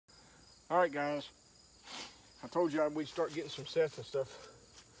All right, guys. I told you we'd start getting some sets and stuff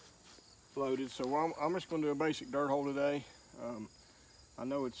loaded, so I'm just going to do a basic dirt hole today. I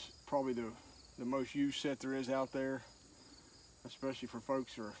know it's probably the most used set there is out there, especially for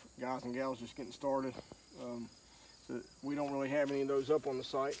folks or guys and gals just getting started. We don't really have any of those up on the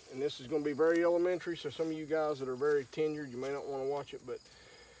site, and this is going to be very elementary, so some of you guys that are very tenured, you may not want to watch it, but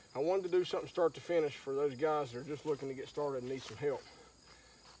I wanted to do something start to finish for those guys that are just looking to get started and need some help.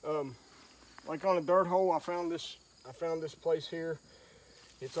 Like on a dirt hole, I found this place here.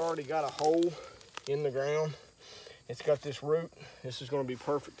 It's already got a hole in the ground. It's got this root. This is going to be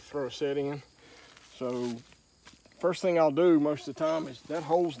perfect to throw a set in. So first thing I'll do most of the time is that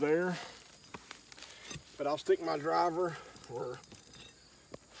hole's there, but I'll stick my driver, or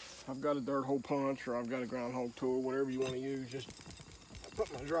I've got a dirt hole punch, or I've got a ground hole tool, whatever you want to use. Just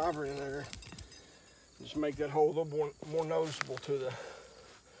put my driver in there. Just make that hole a little more noticeable to the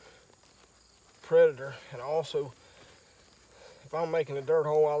predator. And also, if I'm making a dirt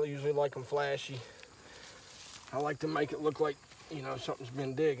hole, I usually like them flashy. I like to make it look like, you know, something's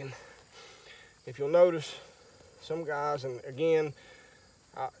been digging. If you'll notice, some guys, and again,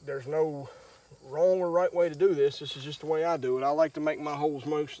 there's no wrong or right way to do this. This is just the way I do it. I like to make my holes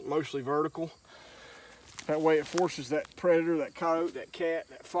mostly vertical. That way it forces that predator, that coyote, that cat,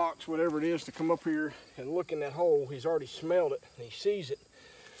 that fox, whatever it is, to come up here and look in that hole. He's already smelled it and he sees it.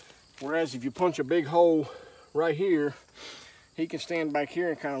 Whereas if you punch a big hole right here, he can stand back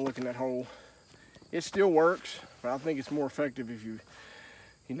here and kind of look in that hole. It still works, but I think it's more effective if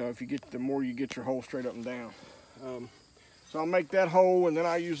the more you get your hole straight up and down. So I'll make that hole, and then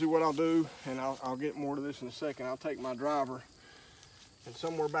what I'll do, and I'll get more to this in a second, I'll take my driver, and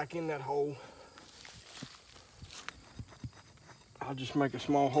somewhere back in that hole, I'll just make a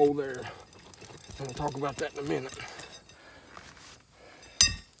small hole there. And we'll talk about that in a minute.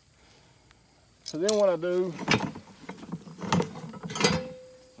 So then what I do,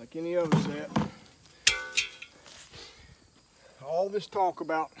 like any other set, all this talk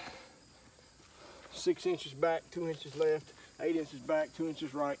about 6 inches back, 2 inches left, 8 inches back, 2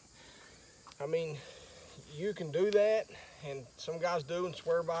 inches right. I mean, you can do that, and some guys do and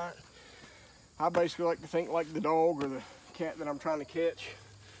swear by it. I basically like to think like the dog or the cat that I'm trying to catch.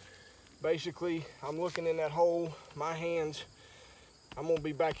 Basically, I'm looking in that hole, my hands, I'm gonna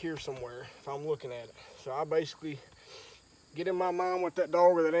be back here somewhere if I'm looking at it. So I basically get in my mind what that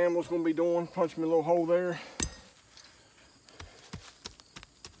dog or that animal's gonna be doing, punch me a little hole there.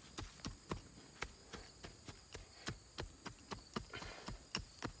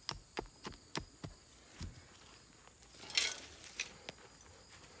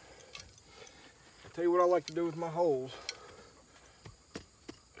 I'll tell you what I like to do with my holes.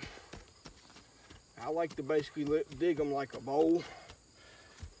 I like to basically dig them like a bowl.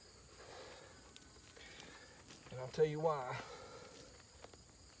 And I'll tell you why.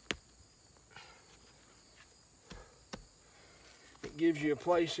 It gives you a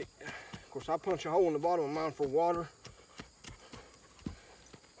place. Of course, I punch a hole in the bottom of mine for water.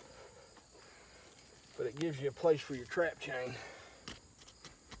 But it gives you a place for your trap chain.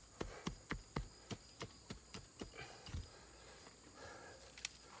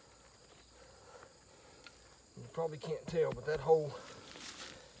 You probably can't tell, but that hole,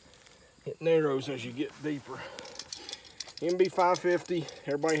 it narrows as you get deeper. MB 550,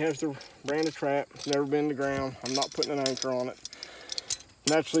 everybody has their brand of trap. It's never been in the ground. I'm not putting an anchor on it.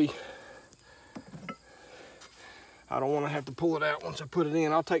 Naturally, I don't want to have to pull it out once I put it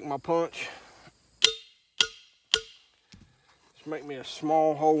in. I'll take my punch. Just make me a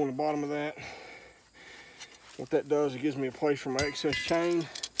small hole in the bottom of that. What that does, it gives me a place for my excess chain.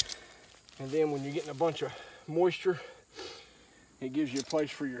 And then when you're getting a bunch of moisture, it gives you a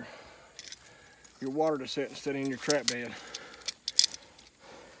place for your water to set instead of in your trap bed.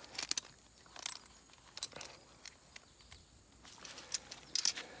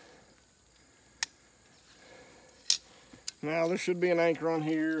 Now there should be an anchor on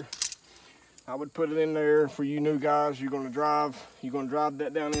here. I would put it in there for you new guys. You're gonna drive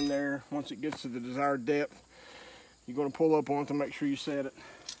that down in there. Once it gets to the desired depth, you're gonna pull up on it to make sure you set it.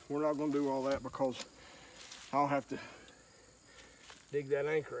 We're not gonna do all that because I'll have to dig that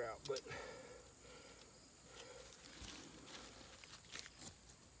anchor out, but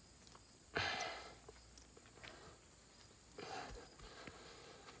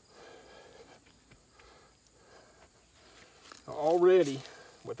already,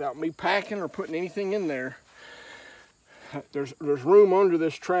 without me packing or putting anything in there, there's room under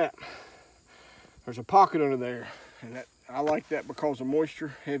this trap. There's a pocket under there, and I like that because of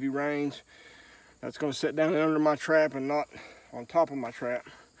moisture, heavy rains. That's going to sit down under my trap and not on top of my trap.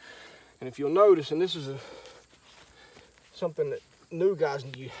 And if you'll notice, and this is something that new guys,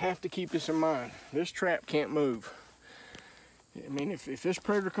 you have to keep this in mind. This trap can't move. I mean, if this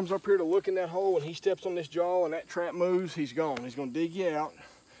predator comes up here to look in that hole and he steps on this jaw and that trap moves, he's gone. He's gonna dig you out,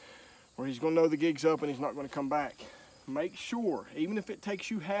 or he's gonna know the gig's up and he's not gonna come back. Make sure, even if it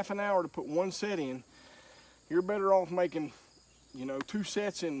takes you half an hour to put one set in, you're better off making, you know, 2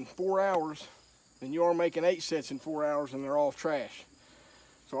 sets in 4 hours than you are making 8 sets in 4 hours and they're all trash.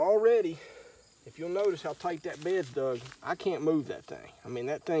 So already, if you'll notice how tight that bed's dug, I can't move that thing. I mean,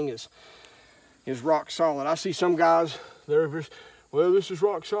 that thing is rock solid. I see some guys, they're just, well, this is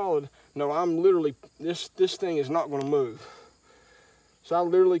rock solid. No, I'm literally, this thing is not gonna move. So I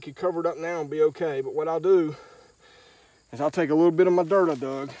literally could cover it up now and be okay, but what I'll do is I'll take a little bit of my dirt I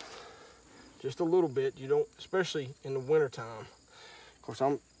dug, just a little bit. You don't, especially in the winter time. Of course,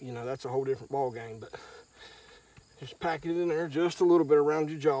 you know, that's a whole different ball game, but just pack it in there just a little bit around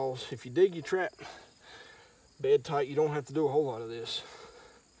your jaws. If you dig your trap bed tight, you don't have to do a whole lot of this.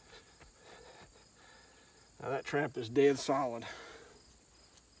 Now that trap is dead solid.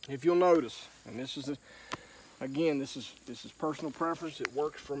 If you'll notice, and this is again, this is personal preference. It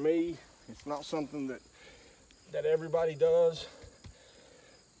works for me. It's not something that everybody does.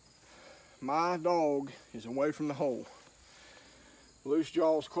 My dog is away from the hole. Loose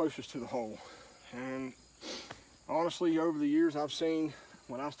jaw is closest to the hole. And honestly, over the years I've seen,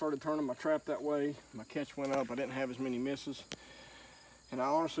 when I started turning my trap that way, my catch went up. I didn't have as many misses. And I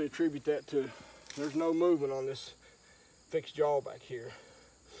honestly attribute that to, there's no movement on this fixed jaw back here.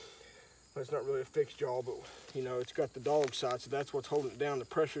 Well, it's not really a fixed jaw, but you know, it's got the dog side, so that's what's holding it down. The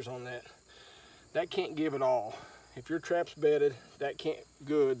pressure's on that. That can't give it all. If your trap's bedded, that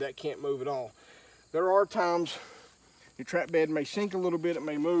can't move at all. There are times your trap bed may sink a little bit, it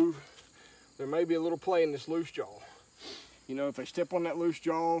may move. There may be a little play in this loose jaw. You know, if they step on that loose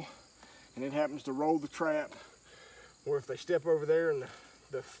jaw and it happens to roll the trap, or if they step over there and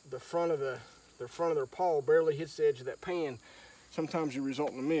the front of their paw barely hits the edge of that pan, sometimes you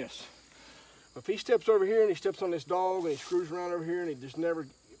result in a miss. If he steps over here and he steps on this dog and he screws around over here and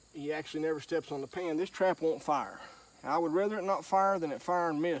he actually never steps on the pan, this trap won't fire. I would rather it not fire than it fire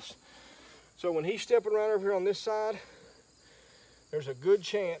and miss. So when he's stepping around over here on this side, there's a good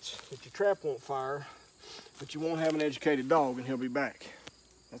chance that your trap won't fire, but you won't have an educated dog and he'll be back.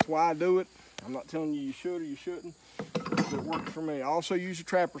 That's why I do it. I'm not telling you you should or you shouldn't, but it works for me. I also use a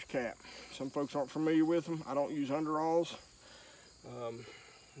trapper's cap. Some folks aren't familiar with them. I don't use underalls.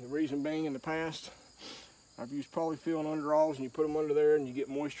 The reason being, in the past, I've used polyfill and underalls, and you put them under there and you get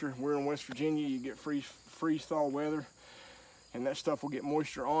moisture. We're in West Virginia, you get freeze-thaw weather, and that stuff will get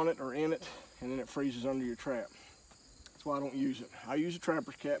moisture on it or in it, and then it freezes under your trap. That's why I don't use it. I use a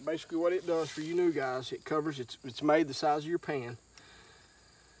trapper's cap. Basically what it does for you new guys, it covers, it's made the size of your pan.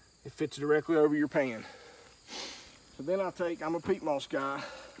 It fits directly over your pan. So then I'm a peat moss guy.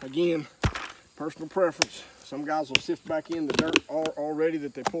 Again, personal preference. Some guys will sift back in the dirt already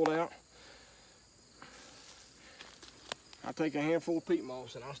that they pulled out. I take a handful of peat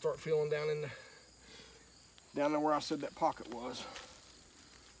moss and I start feeling down there where I said that pocket was.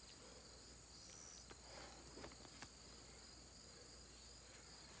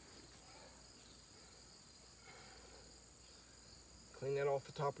 Clean that off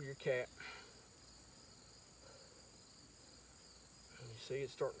the top of your cap. And you see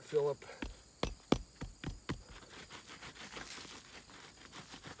it's starting to fill up.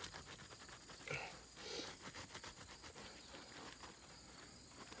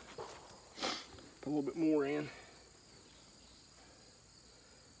 Put a little bit more in.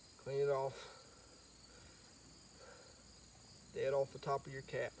 Clean it off. Dead off the top of your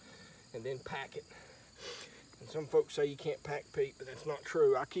cap. And then pack it. And some folks say you can't pack peat, but that's not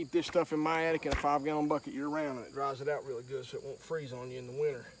true. I keep this stuff in my attic in a 5-gallon bucket year round, and it dries it out really good so it won't freeze on you in the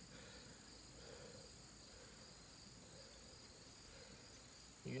winter.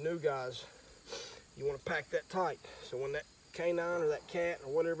 You new guys, you want to pack that tight. So when that canine or that cat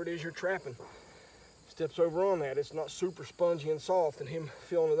or whatever it is you're trapping steps over on that, it's not super spongy and soft, and him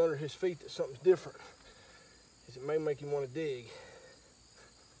feeling it under his feet that something's different, because it may make him want to dig.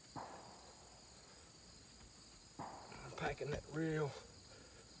 I'm packing that real.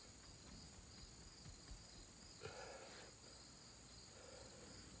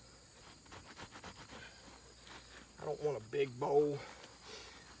 I don't want a big bowl.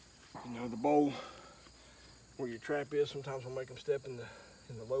 You know, the bowl where your trap is, sometimes we'll make them step in the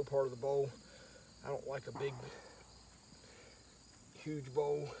low part of the bowl. I don't like a big, huge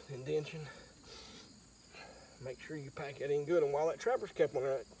bowl indention. Make sure you pack it in good. And while that trapper's kept on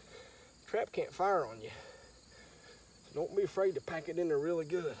there, that trap can't fire on you. So don't be afraid to pack it in there really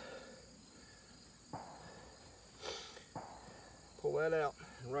good. Pull that out,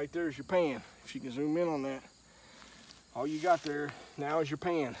 and right there is your pan. If you can zoom in on that, all you got there now is your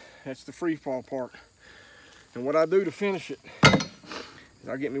pan. That's the free fall part. And what I do to finish it is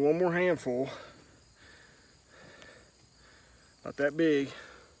I get me one more handful, about that big,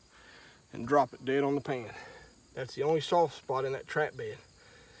 and drop it dead on the pan. That's the only soft spot in that trap bed.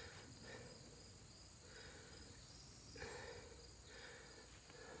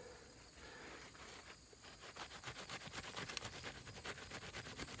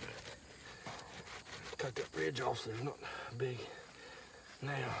 Cut that ridge off so there's not big.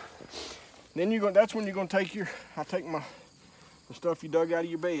 Now, then that's when you're gonna take I take the stuff you dug out of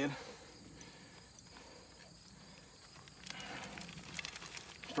your bed.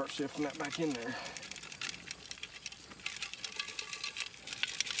 Start sifting that back in there.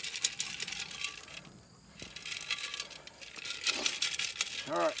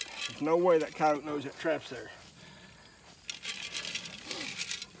 All right, there's no way that coyote knows that trap's there.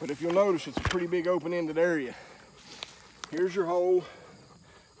 But if you'll notice, it's a pretty big open-ended area. Here's your hole.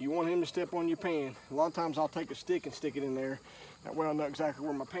 You want him to step on your pan. A lot of times I'll take a stick and stick it in there. That way I'll know exactly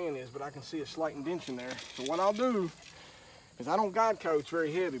where my pan is, but I can see a slight indentation there. So what I'll do is I don't guide coyotes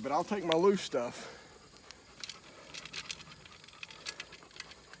very heavy, but I'll take my loose stuff.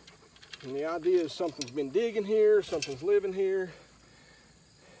 And the idea is something's been digging here, something's living here.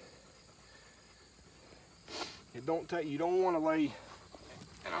 You don't want to lay,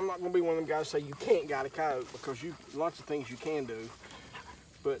 and I'm not going to be one of them guys say you can't guide a coyote, because lots of things you can do.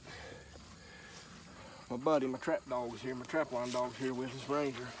 But my buddy, my trap dog's here, my trap line dog's here with us,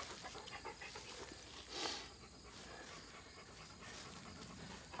 Ranger.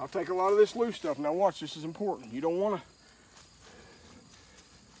 I'll take a lot of this loose stuff. Now watch, this is important. You don't want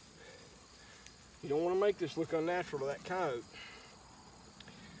to make this look unnatural to that coyote.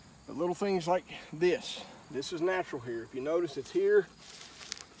 But little things like this is natural here. If you notice, it's here.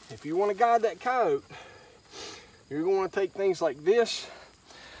 If you want to guide that coyote, you're going to take things like this,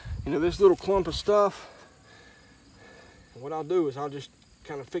 this little clump of stuff. And what I'll do is I'll just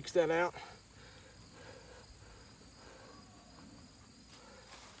kind of fix that out.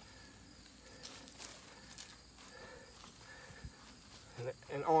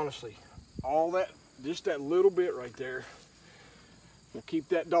 And honestly, all that, just that little bit right there will keep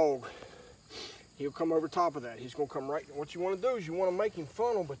that dog. He'll come over top of that. He's gonna come right. What you want to do is you want to make him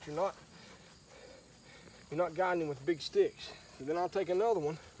funnel, but you're not guiding him with big sticks. So then I'll take another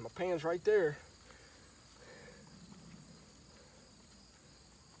one. My pan's right there.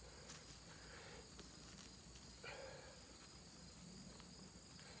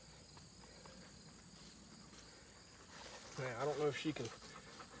 Now, I don't know if she can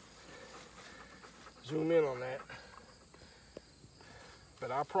zoom in on that,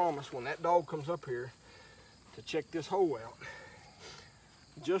 but I promise when that dog comes up here to check this hole out,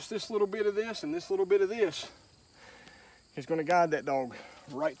 just this little bit of this and this little bit of this is going to guide that dog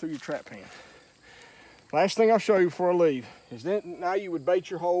right through your trap pan. Last thing I'll show you before I leave is that now you would bait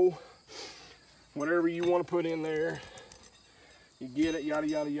your hole, whatever you want to put in there. You get it, yada,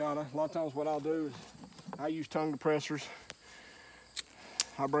 yada, yada. A lot of times what I'll do is I use tongue depressors.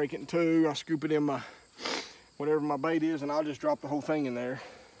 I break it in two, I scoop it in my, whatever my bait is, and I'll just drop the whole thing in there.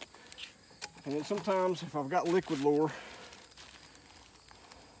 And then sometimes if I've got liquid lure,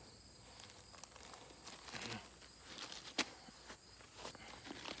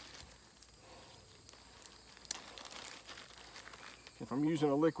 if I'm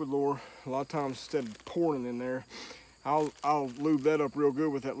using a liquid lure, a lot of times instead of pouring it in there, I'll lube that up real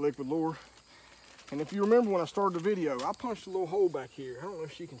good with that liquid lure. And if you remember when I started the video, I punched a little hole back here. I don't know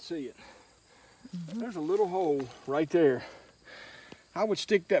if you can see it. There's a little hole right there. I would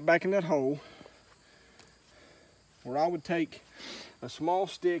stick that back in that hole, where I would take a small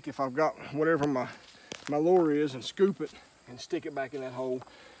stick, if I've got whatever my lure is, and scoop it and stick it back in that hole.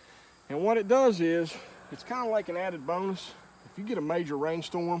 And what it does is, it's kind of like an added bonus. If you get a major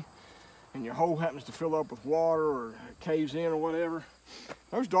rainstorm and your hole happens to fill up with water or it caves in or whatever,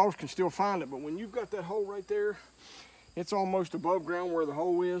 those dogs can still find it. But when you've got that hole right there, it's almost above ground where the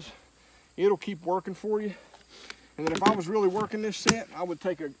hole is, it'll keep working for you. And then if I was really working this set, I would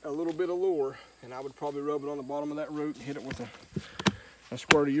take a little bit of lure and I would probably rub it on the bottom of that root and hit it with a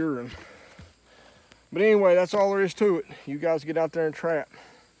squirt of urine. But anyway, that's all there is to it. You guys get out there and trap.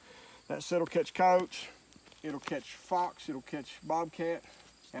 That set will catch coyotes, it'll catch fox, it'll catch bobcat,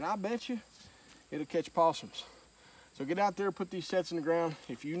 and I bet you it'll catch possums. So get out there, put these sets in the ground.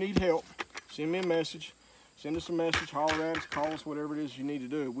 If you need help, send me a message. Send us a message, holler at us, call us, whatever it is you need to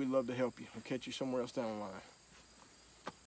do. We'd love to help you. We'll catch you somewhere else down the line.